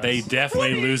market does. They definitely What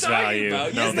are you lose talking value.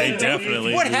 about? No, Yes, they they do.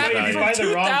 definitely What lose happened If you value. buy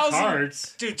the wrong 2000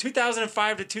 cards. Dude,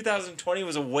 2005 to 2020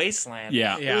 was a wasteland.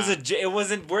 Yeah. It was it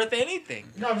wasn't worth anything.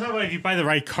 No, I'm talking about if you buy the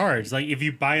right cards. Like if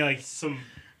you buy like some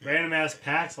random ass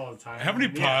packs all the time. How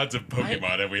many yeah. pods of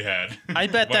Pokemon have we had? I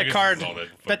bet Well, that guess card. it's all that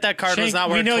Bet that card was Shank, not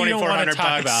we worth know you don't want to $2,400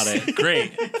 talk about it.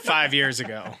 Great. 5 years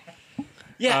ago.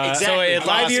 Yeah, exactly. so it 5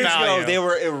 lost years value. ago, they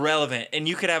were irrelevant, and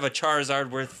you could have a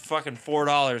Charizard worth fucking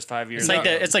 $4 5 years It's ago.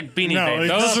 like it's like Beanie No, Babies.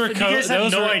 Those were you co- guys have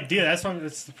those no were- idea. That's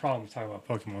the problem talking about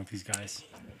Pokemon with these guys.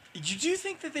 Did you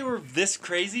think that they were this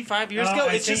crazy 5 years No, ago?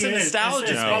 I It's just a think it is. nostalgia.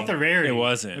 It's thing. about the rarity. It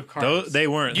wasn't. of cards. Those, they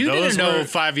weren't. You those didn't know were,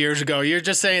 5 years ago. You're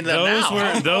just saying that Those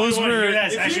now. were those Only one here were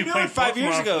that's If actually you knew played it 5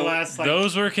 years Pokemon for the ago, last, like,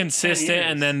 those were consistent, 10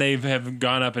 years. and then they have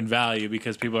gone up in value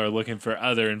because people are looking for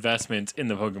other investments in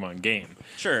the Pokemon game.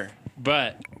 Sure.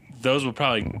 But those will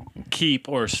probably keep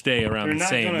or stay around they're the not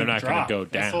same. gonna They're not going drop. to go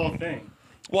That's the whole down. thing.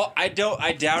 Well, I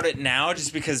doubt it now,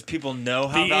 just because people know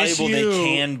how The valuable issue- they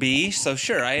can be. So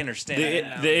sure, I understand. The,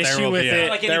 that. the There issue will with be a- it,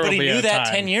 like there will anybody be a knew that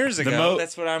time. 10 years ago. mo-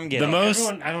 That's what I'm getting. the most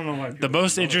Everyone, I don't know why. the people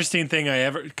most know it. interesting thing I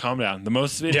ever calm down. The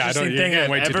most I interesting don't- you're thing getting I've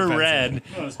way too ever defensive. read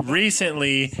No, it's fine.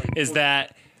 recently is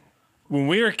that when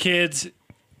we were kids,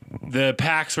 the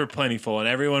packs were plentiful and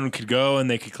everyone could go and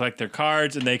they could collect their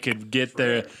cards and they could get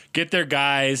their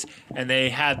guys, and they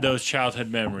had those childhood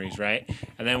memories, right?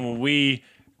 And then when we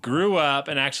grew up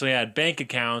and actually had bank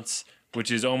accounts, which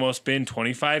has almost been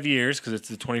 25 years because it's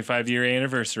the 25-year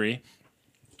anniversary,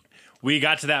 we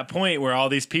got to that point where all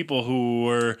these people who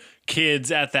were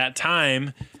kids at that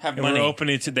time Have and money. were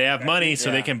opening to, they have money, so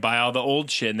Yeah. they can buy all the old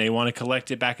shit and they want to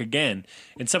collect it back again.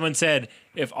 And someone said,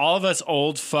 if all of us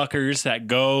old fuckers that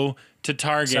go to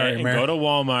Target Sorry, and Mayor. go to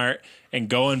Walmart and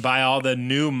go and buy all the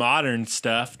new modern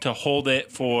stuff to hold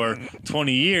it for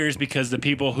 20 years because the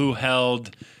people who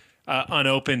held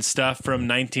unopened stuff from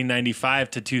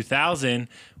 1995 to 2000,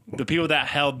 the people that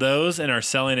held those and are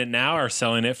selling it now are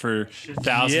selling it for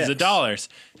thousands of dollars.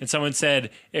 And someone said,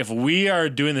 if we are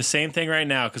doing the same thing right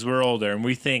now because we're older and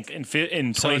we think in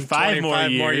 25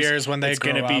 more years when they it's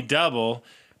going to grow be up. double.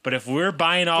 But if we're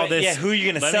buying all this, yeah, who are you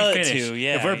gonna let me sell it finish. to?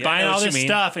 Yeah, if we're yeah, I buying know all what you this mean.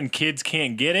 stuff and kids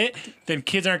can't get it, then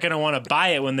kids aren't going to want to buy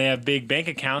it when they have big bank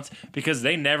accounts because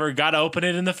they never got to open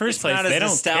it in the first place. not as They don't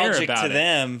care nostalgic about to it.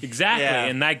 them. Exactly, Yeah.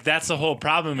 and that's the whole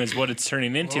problem is what it's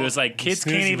turning into. It's like kids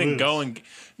snooze, can't you even lose. go and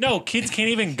kids can't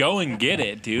even go and get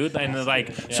it, dude. And they're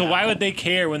like, so why would they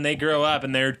care when they grow up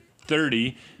and they're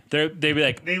 30? They'd be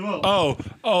like, They will.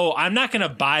 oh, I'm not gonna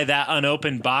buy that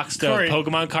unopened box of Corey.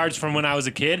 Pokemon cards from when I was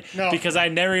a kid No. because I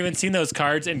never even seen those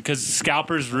cards and because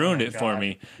scalpers ruined it for God.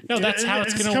 me. No, that's how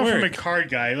it's This gonna come work. from a card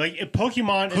guy. Like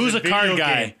Pokemon. Who's is a card video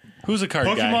guy? game. Who's a card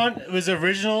guy? Pokemon was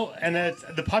original, and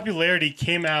the popularity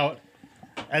came out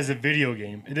as a video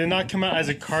game. It did not come out as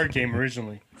a card game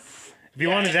originally. If you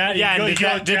wanted that, Yeah, you and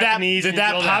go did Japanese that and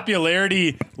you go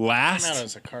popularity Not last?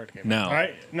 as a card game. No. All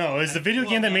right, no, it was the video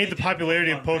game that made the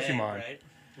popularity of Pokemon.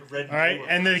 All right,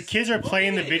 and the kids are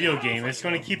playing the video game. It's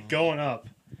going to keep going up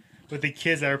with the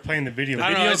kids that are playing the video I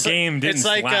game. don't know, Video it's game like, didn't it's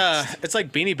like last. it's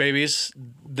like Beanie Babies.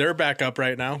 They're back up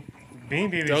right now. Beanie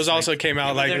Babies, Those also came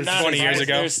out like They're not 20 as- years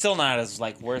ago. They're still not as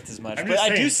like worth as much, I'm but just I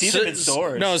do saying. see them in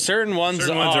stores. No, certain ones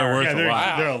Certain ones are worth Yeah, a they're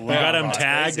lot. a You got them lot.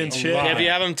 tagged and shit. lot. If you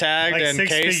have them tagged Like and 6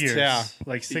 cased, figures. yeah,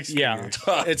 Like 6 yeah. figures.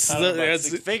 It's I don't know about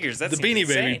it's 6 figures. That the seems Beanie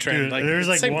Baby insane. trend. Dude, Like there's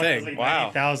like same one, thing. like Wow.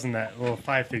 90,000 that, well,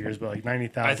 5 figures, but like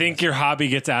 90,000. I think your hobby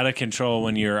gets out of control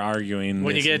when you're arguing.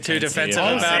 When you this get too intensity. defensive All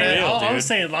I'm about saying, it. all I'm dude.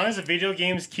 saying, as long as the video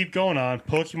games keep going on,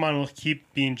 Pokemon will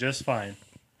keep being just fine.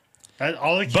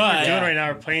 All the kids But- are doing right now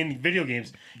are playing video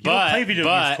games. You But don't play video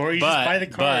games, Corey. You just buy the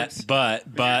cards. But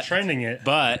You're trending it.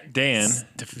 but Dan,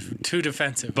 Too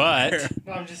defensive. but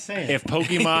No, I'm just saying. if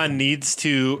Nintendo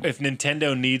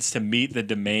needs to meet the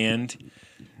demand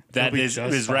that They'll be is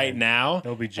just right fine. now,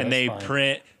 They'll be just and they fine.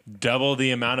 print double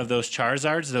the amount of those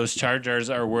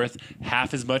Charizards are worth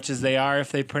half as much as they are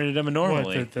if they printed them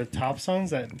normally. What, the top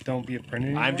songs that don't be printed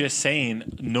anymore? I'm just saying,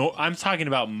 no, I'm talking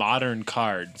about modern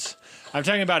cards. I'm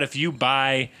talking about if you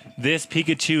buy this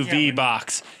Pikachu V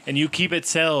box and you keep it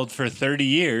sealed for 30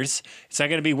 years, it's not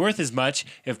going to be worth as much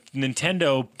if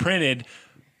Nintendo printed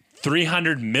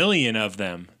 300 million of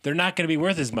them. They're not going to be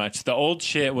worth as much. The old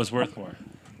shit was worth more.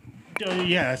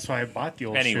 Yeah, that's why I bought the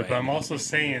old Anyway. shit. But I'm also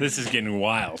saying, This is getting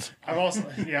wild. I'm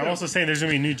also saying there's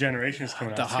gonna be new generations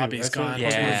coming out. The too. hobby's That's what gone. Pokemon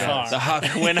Yeah, does.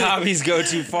 the when hobbies go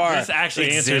too far. This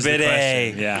actually answers the Exhibit A.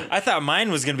 question. Yeah. I thought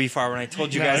mine was gonna be far when I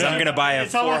told you No, guys no, I'm gonna buy a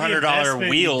it's all about the $400 investment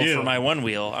wheel you do. for my one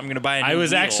wheel. I'm gonna buy a new I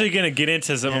was wheel. actually going to get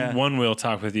into some Yeah. one wheel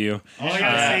talk with you. All I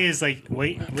gotta say is like,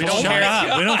 wait, we Shut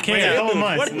up. We don't Wait a care. couple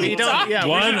months. What are We don't. Yeah,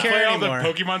 One- we don't care Play all the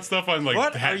anymore. Pokemon stuff on like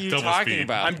What are you double talking speed.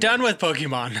 about? I'm done with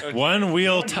Pokemon. One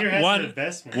wheel Here has one the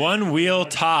investment. one wheel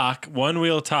talk.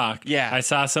 Yeah. I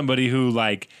saw somebody who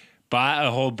like bought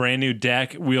a whole brand new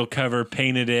deck, wheel cover,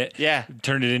 painted it, Yeah.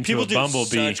 turned it into People a do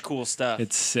bumblebee. such cool stuff.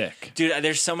 It's sick. Dude,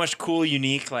 there's so much cool,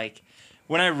 unique, like,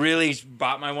 when I really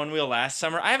bought my one wheel last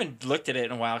summer, I haven't looked at it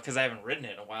in a while because I haven't ridden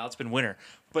it in a while. It's been winter.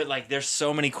 But, like, there's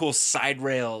so many cool side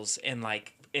rails and,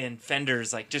 like, and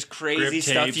fenders, like, just crazy Grip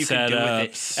stuff tape you can do with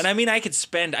setups. it. And I mean, I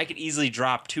could easily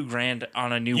drop $2,000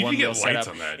 on a new You one could wheel get lights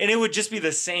setup. on that. And it would just be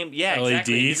the same. Yeah,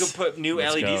 exactly. You LEDs? could put new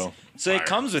Let's LEDs. go. So it Fire.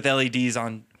 comes with LEDs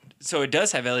on. So it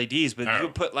does have LEDs, but you Oh.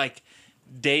 could put, like,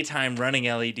 daytime running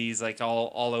LEDs like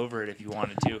all over it if you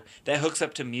wanted to. That hooks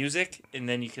up to music, and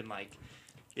then you can like,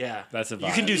 yeah, That's a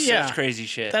you can vibe. do Yeah. such crazy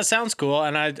shit. That sounds cool,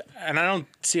 and I don't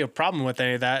see a problem with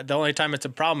any of that. The only time it's a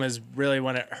problem is really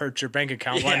when it hurts your bank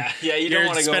account. When Yeah, you don't you're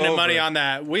wanna go spending over money it. on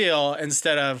that wheel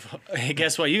instead of, hey,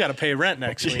 guess what? You got to pay rent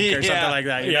next week or Yeah. something like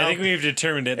that. You Yeah, know? I think we've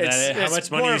determined it It's- that how it's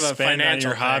much money more you of a spend on financial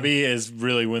your thing. hobby is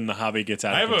really when the hobby gets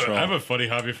out I of have control. I have a funny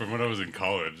hobby from when I was in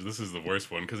college. This is the worst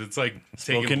one because it's like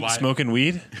taking smoking, smoking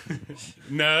weed,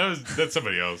 No, that's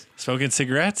somebody else. smoking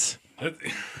cigarettes.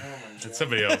 That's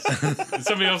somebody else. It's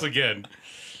somebody else again.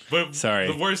 But Sorry.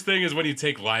 the worst thing is when you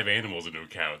take live animals into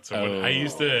account. So when Oh.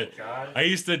 I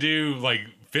used to do like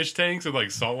fish tanks and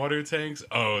like saltwater tanks.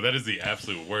 Oh, that is the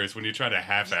absolute worst when you try to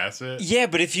half-ass it. yeah,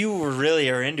 but if you really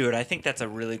are into it, I think that's a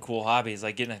really cool hobby. Is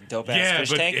like getting a dope ass Yeah, fish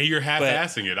but tank. you're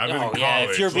half-assing it. I'm in college. Yeah,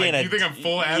 if you're being like, you think I'm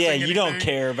full-assing yeah, you don't anything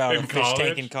care about a in fish tank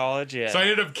college? in college. Yeah, So I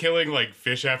ended up killing like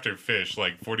fish after fish,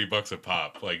 like $40 a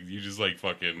pop. Like you just like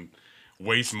fucking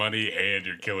waste money and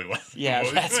you're killing live yeah,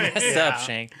 animals. that's messed Yeah. up,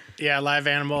 Shank. Yeah, live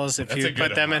animals. If That's you a good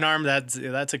put them in hobby. harm,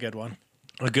 that's a good one.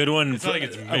 A good one, It's not like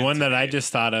it's meant one to that I be.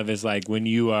 just thought of is like when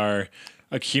you are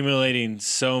accumulating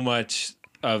so much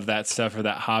of that stuff or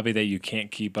that hobby that you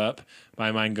can't keep up.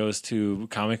 My mind goes to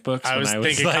comic books. I when was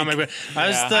thinking comic book. I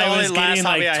was the I only was last getting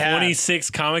hobby like I had.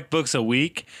 26 comic books a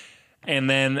week. And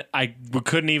then I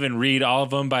couldn't even read all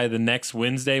of them by the next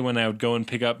Wednesday when I would go and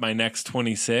pick up my next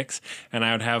 26. And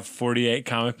I would have 48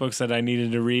 comic books that I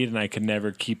needed to read. And I could never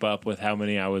keep up with how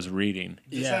many I was reading.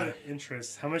 Just out of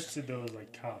interest, how much did those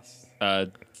like cost?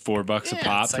 $4 a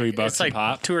pop, It's like- $3 it's like a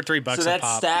pop. $2 or $3 So a that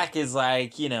pop. stack is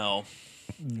like,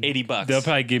 $80. They'll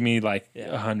probably give me like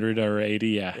Yeah. 100 or 80.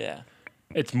 Yeah. Yeah.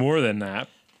 It's more than that.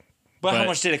 But how But-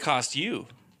 much did it cost you?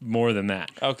 More than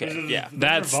that. Okay. Yeah.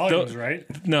 That's Those are volumes,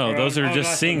 right? No, Or those I'm are not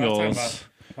just talking about- singles.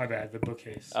 My bad, the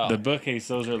bookcase. Oh. The bookcase,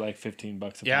 those are like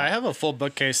 $15 a Yeah, pop. I have a full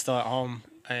bookcase still at home.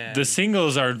 And The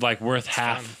singles are like worth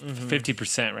half,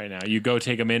 50% right now. You go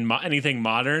take them in. Anything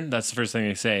modern, that's the first thing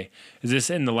they say. Is this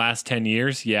in the last 10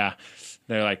 years? Yeah.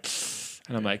 They're like,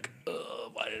 and I'm like,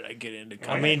 why did I get into I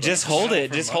comic mean, books? just hold it.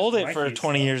 For Just my- hold it my for case,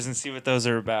 20 years and see what those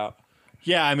are about.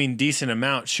 Yeah, I mean, decent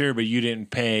amount, sure, but you didn't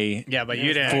pay. yeah, but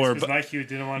you didn't. For- Because Mike, you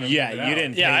didn't want to. Yeah, leave it you out.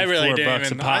 didn't Yeah, pay I really $4 didn't. a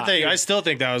Even, pop. I still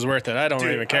think that was worth it. I don't Dude,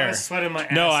 even I care. was sweating my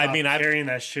ass No, I off mean, carrying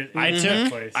that shit. I in took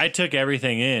that place. I took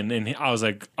everything in, and I was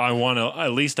like, I want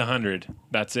at least 100.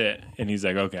 That's it. And he's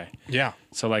like, okay. Yeah.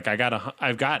 So like,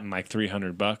 I've gotten like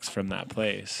 $300 from that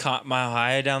place. Mile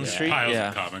High down the street. Piles Yeah.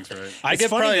 of comics, right? I It's could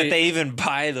funny probably. that they even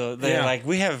buy those. They're Yeah. like,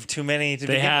 we have too many to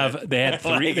They begin have with. they had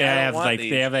three. Like, they I don't have want like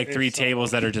these. they have like three It's so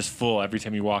tables that are just full every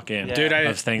time you walk in. Yeah. Dude,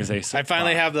 of things they. I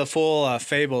finally buy. have the full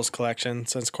Fables collection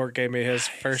since Court gave me his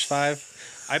first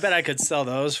 5. I bet I could sell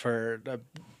those for a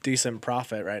decent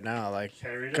profit right now, like Can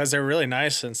I read it? because they're really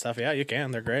nice and stuff. Yeah, you can.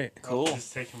 They're great. Cool.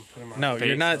 Just take them, put them on. No,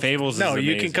 you're not. Fables is No,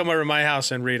 you can amazing. come over to my house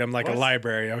and read them like a What?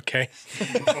 library. Okay,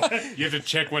 You have to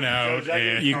check one out. Did I get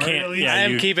And a You card can't- at least? yeah, I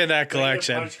am you- keeping that Did I get a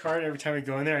collection, punch card every time I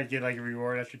go in there. I get like a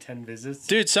reward after 10 visits.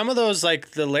 dude. Some of those,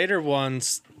 like the later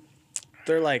ones,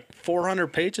 they're like 400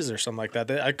 pages or something like that.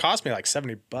 It cost me like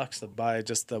 $70 to buy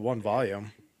just the one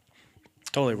volume.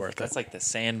 Totally worth it. That's like the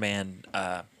Sandman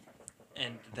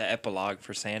and the epilogue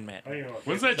for Sandman. I don't even know what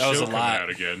When's that, That was show a coming lot. out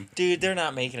again? Dude, they're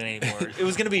not making it anymore. It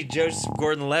was gonna be Joseph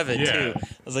Gordon-Levitt Yeah. too. I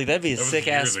was like, that'd be a That was sick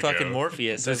ass years ago. fucking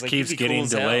Morpheus. I was This like, keeps it'd be getting cool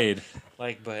as hell. delayed.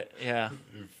 Like, but yeah,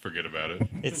 Forget about it.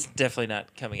 it's definitely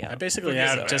not coming out. I basically Forget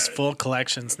have about just it. full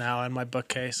collections now in my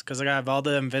bookcase because I have all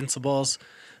the Invincibles.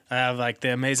 I have like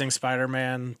the Amazing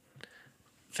Spider-Man,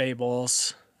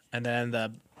 Fables, and then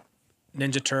the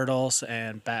Ninja Turtles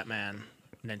and Batman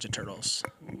Ninja Turtles.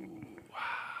 Wow,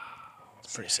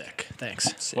 it's pretty sick.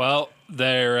 Thanks. Well,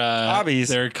 they're Hobbies.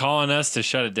 they're calling us to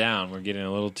shut it down. We're getting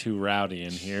a little too rowdy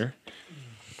in here.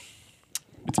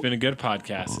 It's been a good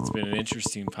podcast. It's been an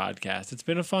interesting podcast. It's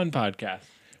been a fun podcast.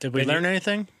 Did we Did learn you-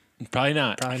 anything? Probably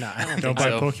not. Probably not. Don't buy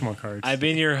so. Pokemon cards. I've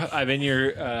been your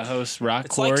host, Rock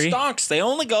it's like Quarry. stonks; they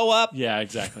only go up. Yeah,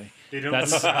 exactly. They don't-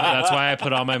 That's why I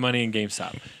put all my money in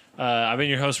GameStop. I've been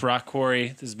your host, Rock Quarry.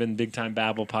 This has been Big Time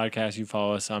Babble podcast. You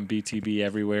follow us on BTB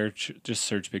everywhere. Just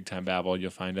search Big Time Babble. You'll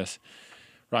find us.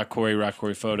 Rock Quarry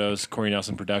Photos, Corey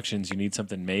Nelson Productions. You need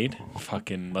something made?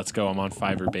 Fucking let's go. I'm on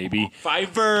Fiverr, baby.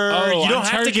 Fiverr. Oh, you I'm don't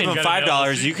have to give charging- him Gotta know.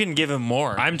 $5. You can give him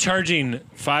more. I'm charging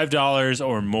 $5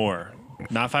 or more.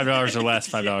 Not $5 or less,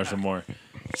 $5 or more.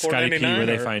 Scotty P, where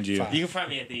they $4.99 or find you. $5? You can find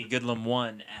me at the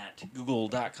Goodlum1 at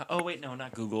google.com. Oh, wait, no,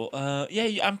 not Google.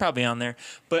 Yeah, I'm probably on there.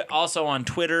 But also on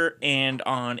Twitter and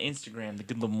on Instagram, the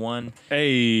Goodlum1.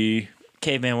 Hey.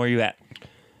 Caveman, where you at?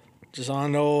 Just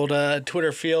on the old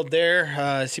Twitter field there.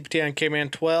 CPT on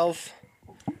Kman12.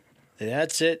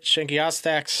 That's it. Shanky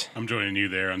Ostax. I'm joining you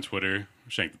there on Twitter.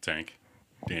 Shank the Tank.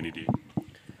 Danny D.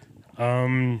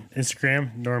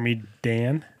 Instagram, Normie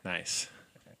Dan. Nice.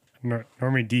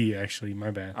 Normie D, actually.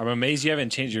 My bad. I'm amazed you haven't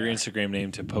changed your Instagram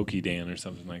name to Pokey Dan or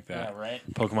something like that. right?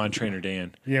 Pokemon Trainer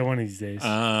Dan. Yeah, one of these days.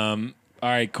 All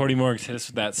right, Cody Morgan, hit us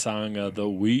with that song of the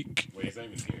week. Wait, he's not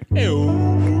even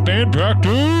here. Band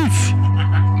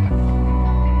practice.